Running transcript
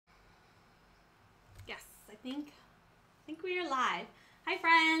think we are live. Hi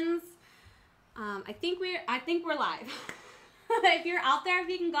friends. I think we're live. If you're out there, if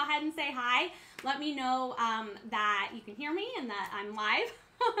you can go ahead and say hi, let me know that you can hear me and that I'm live.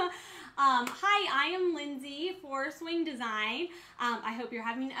 Hi, I am Lindsay for Swing Design. I hope you're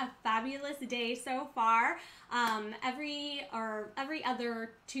having a fabulous day so far. Every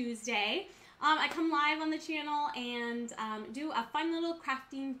other Tuesday, I come live on the channel and do a fun little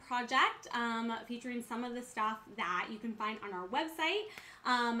crafting project featuring some of the stuff that you can find on our website.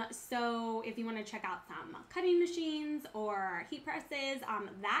 So if you want to check out some cutting machines or heat presses,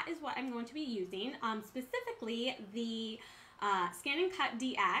 that is what I'm going to be using. Specifically the ScanNCut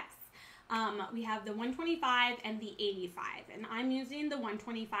DX. We have the 125 and the 85, and I'm using the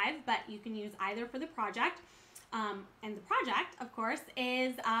 125, but you can use either for the project. And the project, of course,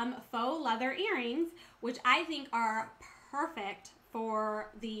 is faux leather earrings, which I think are perfect for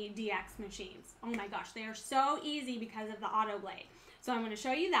the DX machines. Oh my gosh, they are so easy because of the AutoBlade. So I'm going to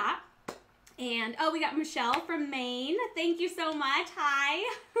show you that. And oh, we got Michelle from Maine. Thank you so much. Hi.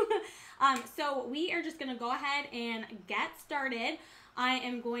 So we are just going to go ahead and get started. I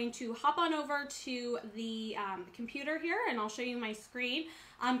am going to hop on over to the computer here, and I'll show you my screen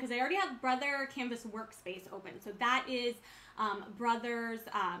because I already have Brother Canvas Workspace open. So that is Brother's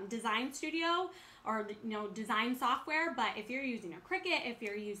design studio, or design software. But if you're using a Cricut, if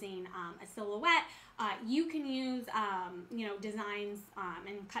you're using a Silhouette, you can use designs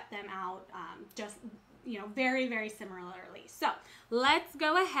and cut them out just very, very similarly. So let's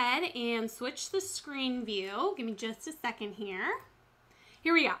go ahead and switch the screen view. Give me just a second here.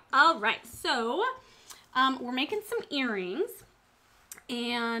 Here we go. All right, so we're making some earrings,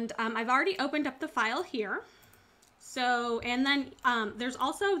 and I've already opened up the file here. So, and then there's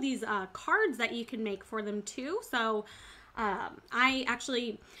also these cards that you can make for them too. So I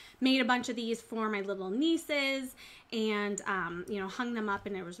actually made a bunch of these for my little nieces, and hung them up,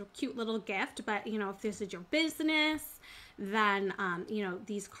 and it was a cute little gift. But if this is your business, then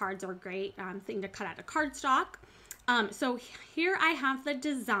these cards are a great thing to cut out of cardstock. So here I have the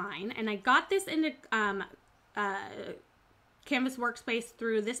design, and I got this into Canvas Workspace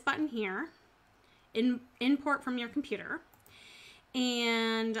through this button here, import from your computer,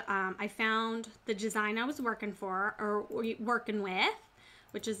 and I found the design I was working with,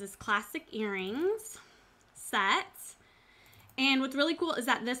 which is this classic earrings set. And what's really cool is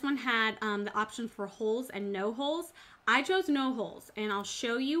that this one had the option for holes and no holes. I chose no holes, and I'll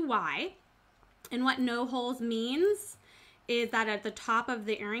show you why. And what no holes means is that at the top of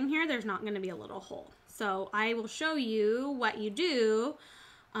the earring here, there's not going to be a little hole. So I will show you what you do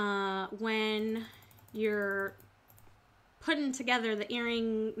when you're putting together the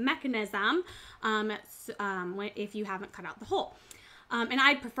earring mechanism if you haven't cut out the hole. And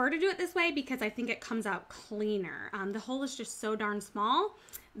I prefer to do it this way because I think it comes out cleaner. The hole is just so darn small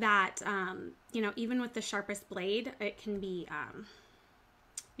that, even with the sharpest blade, it can be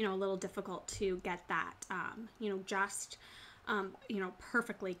a little difficult to get that,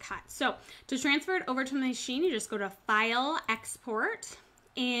 perfectly cut. So to transfer it over to the machine, you just go to File, Export,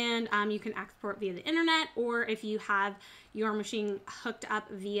 and you can export via the internet, or if you have your machine hooked up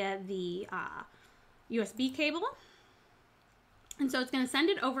via the USB cable. And so it's going to send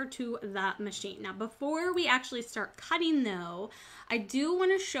it over to the machine. Now, before we actually start cutting though, I do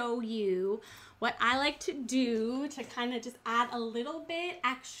want to show you what I like to do to kind of just add a little bit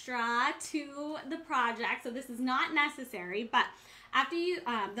extra to the project. So this is not necessary, but after you,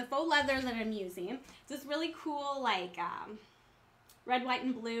 the faux leather that I'm using, it's this really cool, like red, white,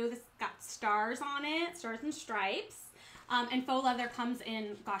 and blue. This got stars on it, stars and stripes. And faux leather comes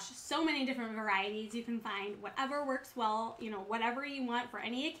in, gosh, so many different varieties. You can find whatever works well, whatever you want for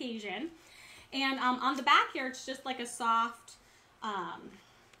any occasion. And on the back here, it's just like a soft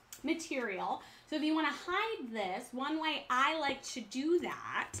material. So if you want to hide this, one way I like to do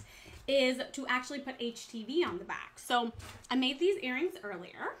that is to actually put HTV on the back. So I made these earrings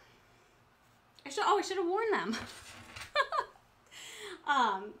earlier. I should have worn them.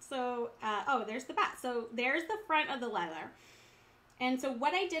 There's the back. So there's the front of the leather. And so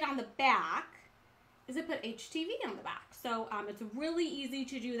what I did on the back is I put HTV on the back. So it's really easy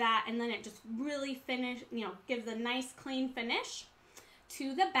to do that, and then it just really gives a nice clean finish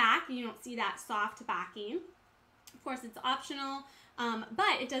to the back. You don't see that soft backing. Of course, it's optional,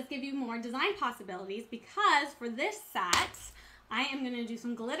 but it does give you more design possibilities, because for this set, I am going to do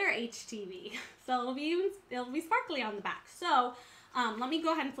some glitter HTV. So it'll be sparkly on the back. So let me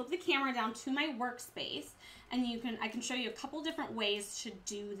go ahead and flip the camera down to my workspace, and I can show you a couple different ways to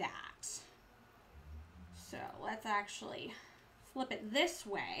do that. So let's actually flip it this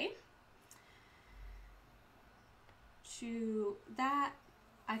way. to that.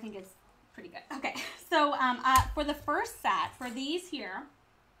 I think it's pretty good. Okay, so for the first set, for these here,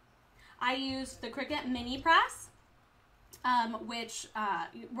 I used the Cricut Mini Press, which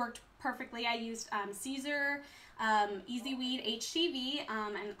worked perfectly. I used Caesar Easy Weed HTV,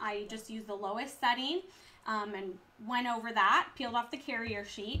 and I just used the lowest setting and went over that, peeled off the carrier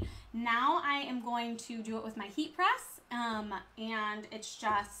sheet. Now I am going to do it with my heat press, and it's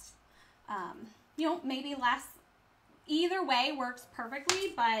just, you know, maybe less. Either way works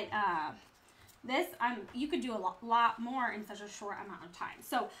perfectly, but this, you could do a lot more in such a short amount of time.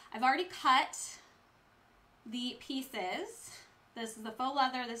 So I've already cut the pieces. This is the faux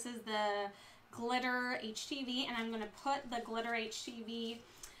leather, this is the glitter HTV, and I'm going to put the glitter HTV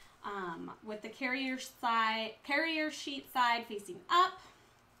with the carrier sheet side facing up.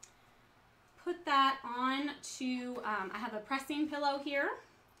 Put that on to, I have a pressing pillow here.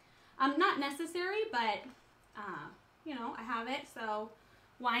 Not necessary, but you know, I have it, so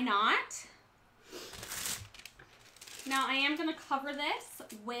why not? Now I am going to cover this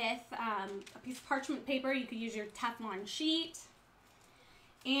with a piece of parchment paper. You could use your Teflon sheet.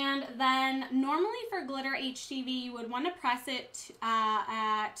 And then normally for glitter HTV, you would want to press it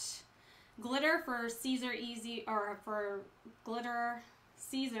at glitter for Caesar Easy, or for glitter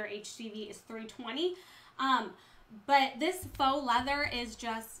Caesar HTV is 320. But this faux leather is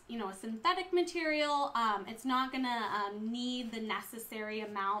just, you know, a synthetic material. It's not going to need the necessary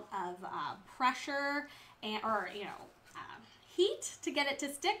amount of pressure or, you know, heat to get it to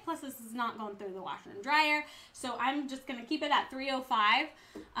stick. Plus, this is not going through the washer and dryer. So I'm just going to keep it at 305,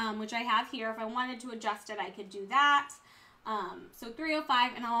 which I have here. If I wanted to adjust it, I could do that. So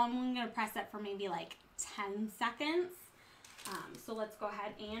 305, and I'm going to press it for maybe like 10 seconds. So let's go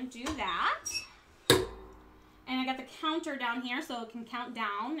ahead and do that. And I got the counter down here so it can count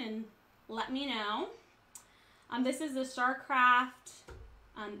down and let me know. This is the StarCraft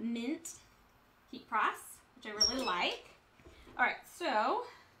Mint heat press, which I really like. All right, so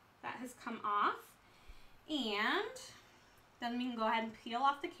that has come off. And then we can go ahead and peel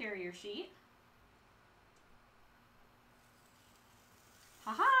off the carrier sheet.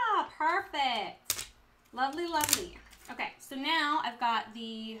 Haha, perfect. Lovely, lovely. Okay, so now I've got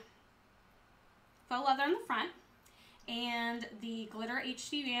the faux leather in the front and the glitter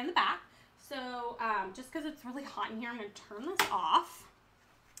HTV in the back. So just because it's really hot in here, I'm going to turn this off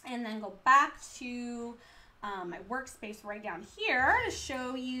and then go back to my workspace right down here to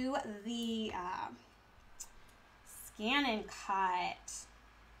show you the ScanNCut.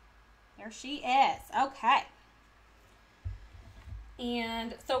 There she is. Okay.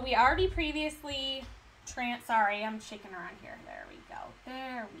 And so we already previously sorry, I'm shaking around here. There we go.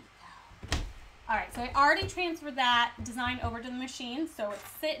 There we go. All right, so I already transferred that design over to the machine, so it's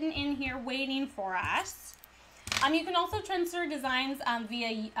sitting in here waiting for us. You can also transfer designs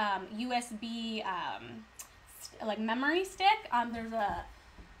via USB like memory stick. There's a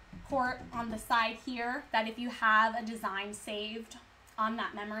port on the side here that if you have a design saved on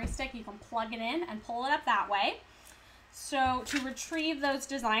that memory stick, you can plug it in and pull it up that way. So to retrieve those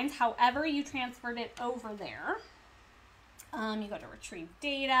designs, however you transferred it over there, you go to retrieve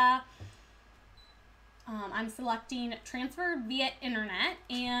data. I'm selecting transfer via internet,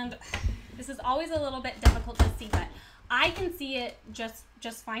 and this is always a little bit difficult to see, but I can see it just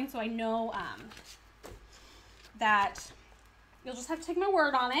fine, so I know that you'll just have to take my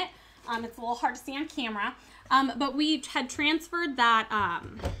word on it. It's a little hard to see on camera, but we had transferred that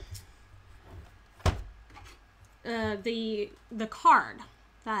the card,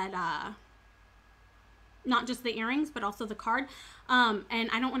 that not just the earrings but also the card, and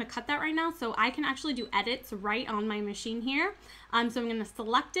I don't want to cut that right now, so I can actually do edits right on my machine here. So I'm going to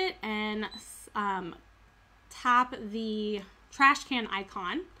select it and tap the trash can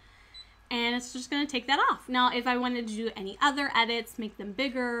icon, and it's just going to take that off. Now if I wanted to do any other edits, make them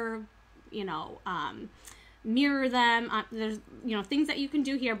bigger, you know, mirror them, there's, you know, things that you can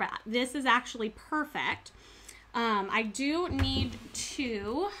do here, but this is actually perfect. I do need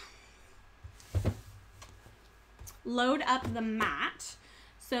to load up the mat.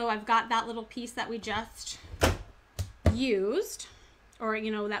 So I've got that little piece that we just used, or, you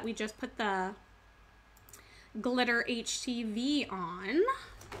know, that we just put the glitter HTV on.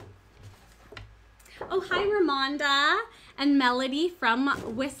 Oh, hi, Ramonda and Melody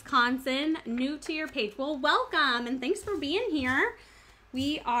from Wisconsin, new to your page. Well, welcome, and thanks for being here.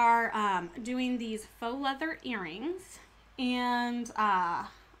 We are doing these faux leather earrings, and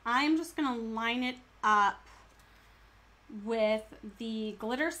I'm just going to line it up with the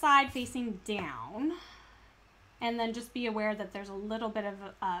glitter side facing down, and then just be aware that there's a little bit of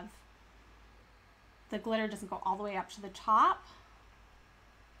the glitter doesn't go all the way up to the top.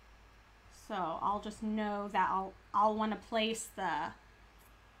 So I'll just know that I'll want to place the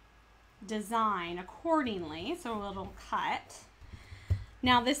design accordingly so it'll cut.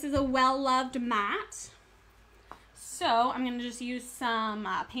 Now this is a well-loved mat, so I'm going to just use some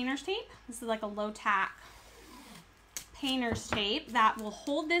painter's tape. This is like a low-tack painter's tape that will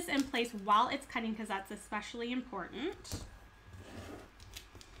hold this in place while it's cutting, because that's especially important.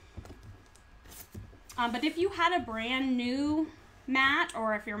 But if you had a brand new mat,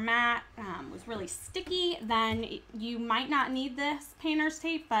 or if your mat was really sticky, then you might not need this painter's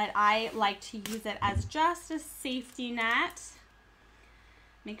tape, but I like to use it as just a safety net.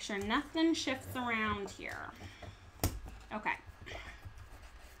 Make sure nothing shifts around here. Okay,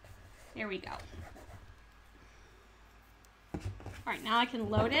 here we go. All right, now I can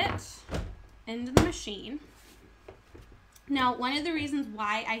load it into the machine. Now, one of the reasons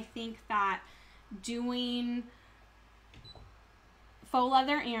why I think that doing faux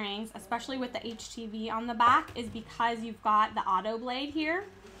leather earrings, especially with the HTV on the back, is because you've got the AutoBlade here.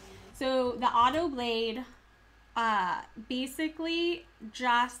 So the AutoBlade, basically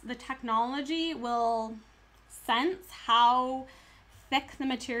just the technology will sense how thick the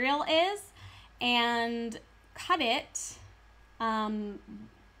material is and cut it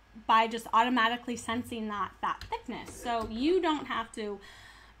by just automatically sensing that thickness. So you don't have to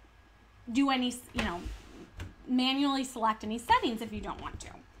do any, manually select any settings if you don't want to.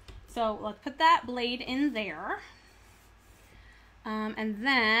 So let's put that blade in there. And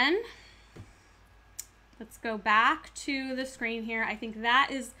then let's go back to the screen here. I think that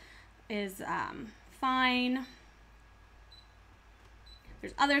is fine.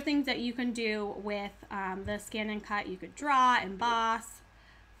 There's other things that you can do with the ScanNCut. You could draw, emboss,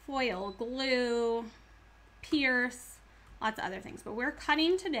 foil, glue, pierce, lots of other things. But we're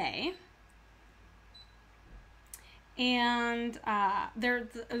cutting today. And there's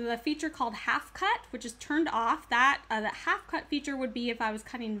the feature called half cut, which is turned off. That the half cut feature would be if I was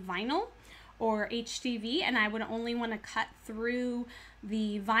cutting vinyl or HTV, and I would only want to cut through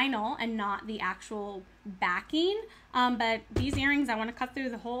the vinyl and not the actual backing. But these earrings, I want to cut through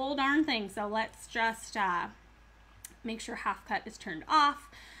the whole darn thing. So let's just make sure half cut is turned off.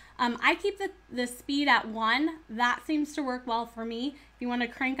 I keep the speed at 1. That seems to work well for me. If you want to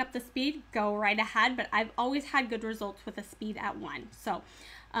crank up the speed, go right ahead, but I've always had good results with a speed at 1. So,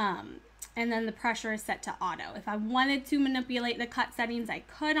 and then the pressure is set to auto. If I wanted to manipulate the cut settings, I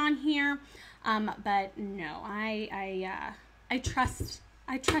could on here, but no, I trust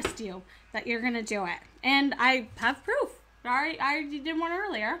you that you're gonna do it, and I have proof. I did one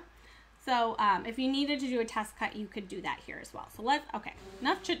earlier. So if you needed to do a test cut, you could do that here as well. So okay,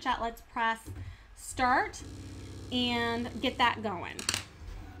 enough chit chat. Let's press start and get that going.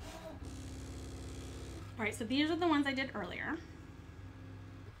 All right, so these are the ones I did earlier.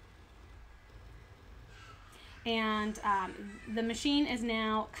 And the machine is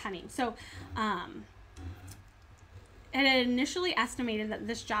now cutting. So it had initially estimated that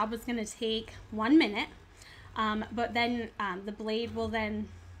this job was gonna take 1 minute, but then the blade will then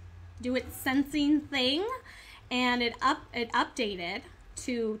do its sensing thing, and it updated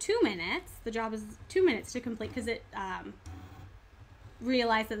to 2 minutes. The job is 2 minutes to complete because it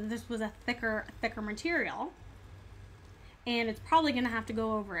realized that this was a thicker material, and it's probably gonna have to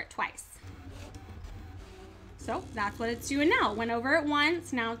go over it twice. So that's what it's doing now. It went over it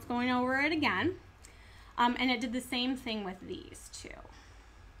once, now it's going over it again. And it did the same thing with these two.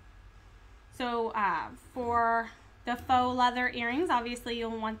 So for the faux leather earrings, obviously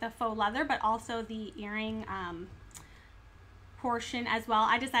you'll want the faux leather, but also the earring portion as well.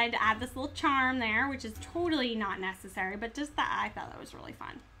 I decided to add this little charm there, which is totally not necessary, but just that I thought that was really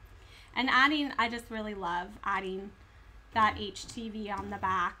fun. And I just really love adding that HTV on the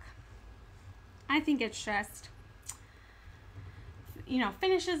back. I think it's just,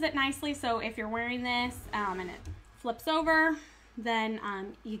 finishes it nicely. So if you're wearing this and it flips over, then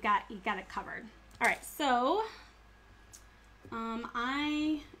you got it covered. All right, so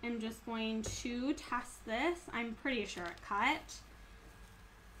I am just going to test this. I'm pretty sure it cut.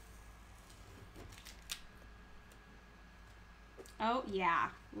 Oh yeah,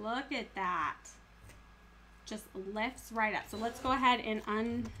 look at that. Just lifts right up. So let's go ahead and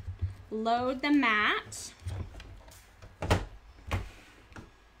unload the mat.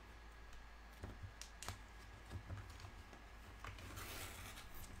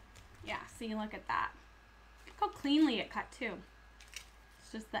 Yeah, see, look at that. Look how cleanly it cut too.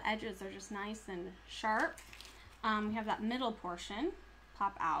 It's just the edges are just nice and sharp. We have that middle portion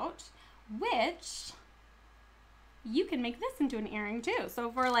pop out, which you can make this into an earring too.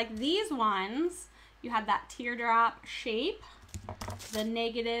 So for like these ones, you have that teardrop shape, the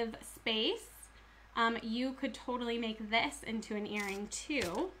negative space. You could totally make this into an earring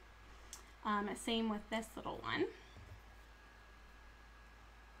too. Same with this little one.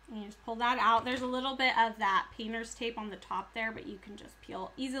 And you just pull that out. There's a little bit of that painter's tape on the top there, but you can just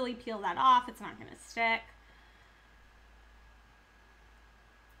easily peel that off. It's not going to stick.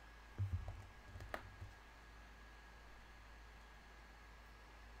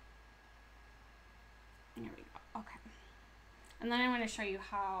 There we go. Okay. And then I want to show you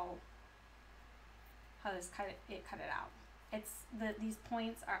how this cut it out. It's these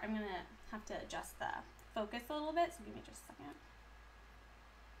points are, I'm going to have to adjust the focus a little bit, so give me just a second.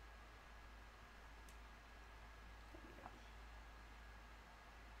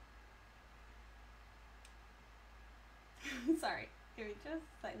 Sorry.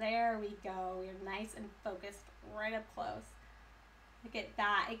 There we go. We're nice and focused right up close. Look at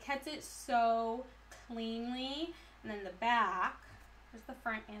that. It cuts it so cleanly. And then the back, there's the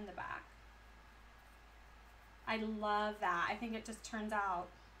front and the back. I love that. I think it just turns out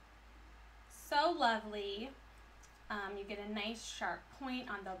so lovely. You get a nice sharp point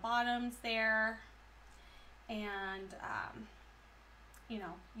on the bottoms there. And, you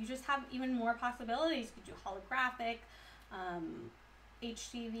know, you just have even more possibilities. You could do holographic,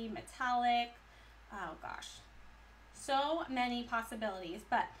 HTV, metallic, oh gosh, so many possibilities.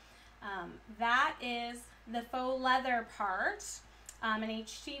 But that is the faux leather part, and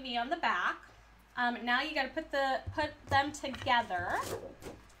HTV on the back. Now you got to put them together.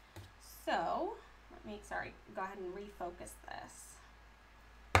 So let me, go ahead and refocus this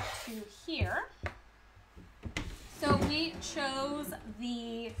to here. So we chose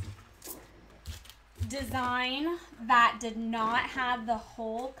the design that did not have the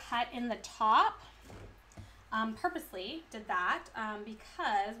hole cut in the top. Purposely did that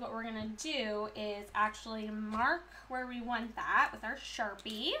because what we're gonna do is actually mark where we want that with our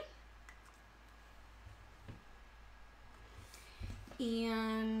Sharpie.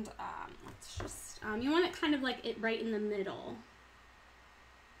 And let's just, you want it kind of like it right in the middle.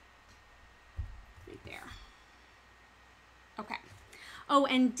 Right there. Okay. Oh,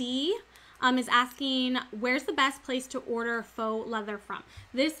 and D is asking, where's the best place to order faux leather from?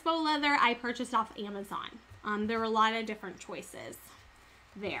 This faux leather I purchased off Amazon. There were a lot of different choices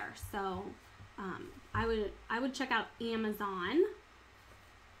there. So I would check out Amazon.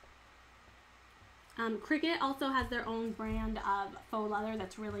 Cricut also has their own brand of faux leather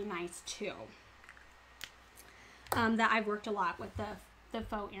that's really nice too. That I've worked a lot with the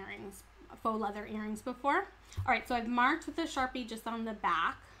faux earrings, faux leather earrings before. All right, so I've marked with a Sharpie just on the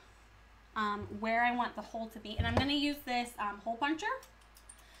back where I want the hole to be. And I'm gonna use this hole puncher.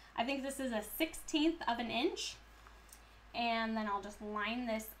 I think this is a 1/16 of an inch. And then I'll just line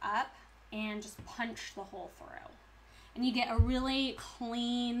this up and just punch the hole through. And you get a really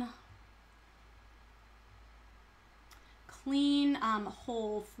clean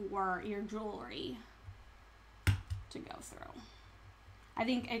hole for your jewelry to go through. I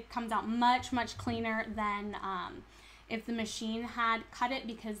think it comes out much, much cleaner than if the machine had cut it,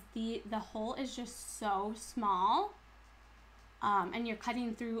 because the hole is just so small, and you're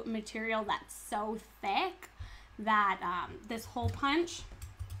cutting through material that's so thick that this hole punch,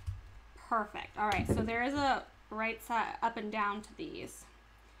 perfect. All right, so there is a right side up and down to these.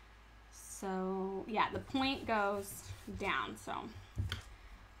 So yeah, the point goes down, so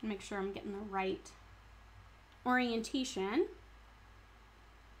make sure I'm getting the right orientation.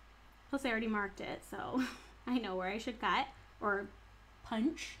 Plus I already marked it, so I know where I should cut, or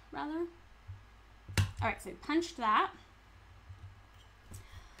punch rather. All right, so I punched that.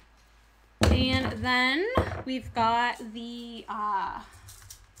 And then we've got the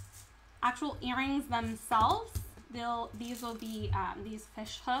actual earrings themselves. These will be these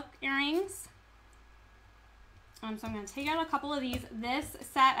fish hook earrings. So I'm going to take out a couple of these. This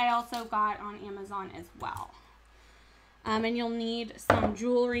set I also got on Amazon as well. And you'll need some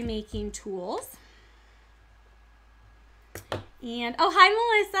jewelry making tools. And oh, hi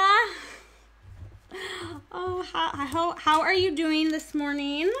Melissa. Oh, how are you doing this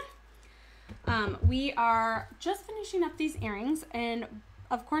morning? We are just finishing up these earrings, and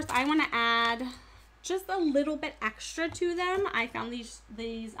of course I want to add just a little bit extra to them. I found these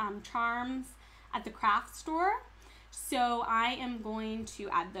charms at the craft store, so I am going to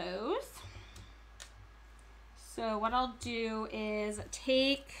add those. So what I'll do is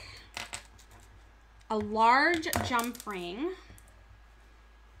take a large jump ring.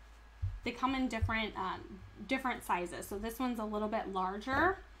 They come in different sizes. So this one's a little bit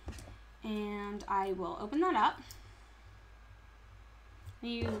larger, and I will open that up.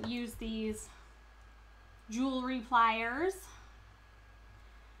 You use these jewelry pliers.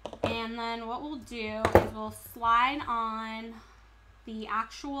 And then what we'll do is we'll slide on the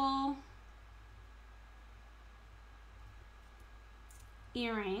actual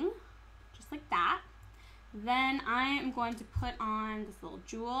earring, just like that. Then I am going to put on this little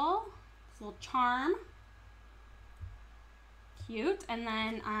jewel, this little charm. Cute. And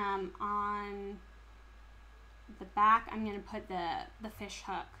then on the back, I'm going to put the fish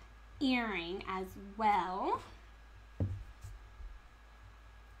hook earring as well.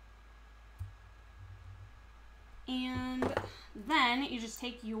 And then you just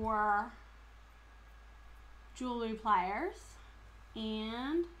take your jewelry pliers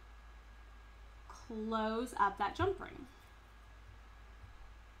and close up that jump ring.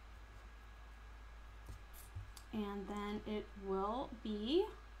 And then it will be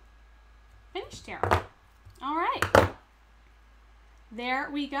finished here. All right. There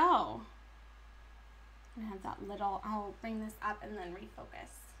we go. I have that little, I'll bring this up and then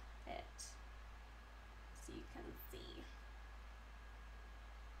refocus it so you can see.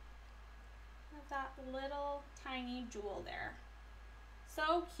 Have that little tiny jewel there.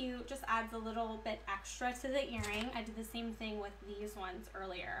 So cute, just adds a little bit extra to the earring. I did the same thing with these ones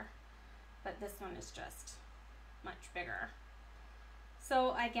earlier, but this one is just much bigger.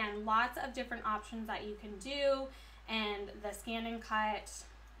 So again, lots of different options that you can do, and the ScanNCut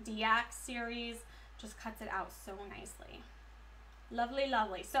DX series just cuts it out so nicely. Lovely,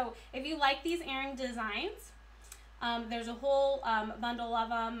 lovely. So if you like these earring designs, there's a whole bundle of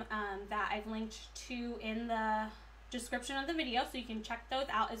them that I've linked to in the description of the video, so you can check those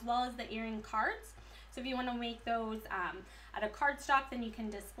out, as well as the earring cards. So if you want to make those out of cardstock, then you can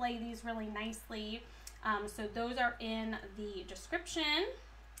display these really nicely. So those are in the description,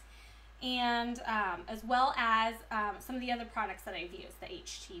 and as well as some of the other products that I've used, the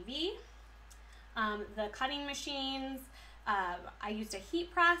HTV, the cutting machines. I used a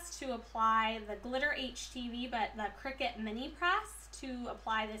heat press to apply the glitter HTV, but the Cricut mini press to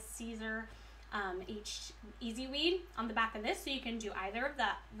apply this Caesar Easy Weed on the back of this, so you can do either of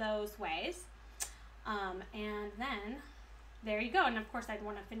those ways. And then there you go. And of course I'd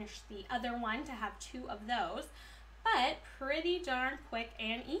want to finish the other one to have 2 of those, but pretty darn quick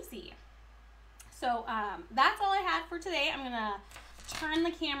and easy. So that's all I had for today. I'm gonna turn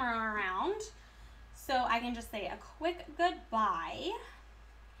the camera around so I can just say a quick goodbye.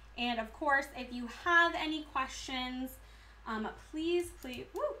 And of course, if you have any questions, please,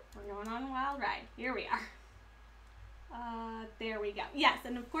 woo, we're going on a wild ride. Here we are. There we go. Yes,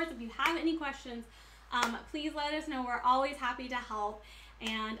 and of course, if you have any questions, please let us know. We're always happy to help.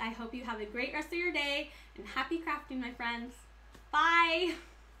 And I hope you have a great rest of your day, and happy crafting, my friends. Bye.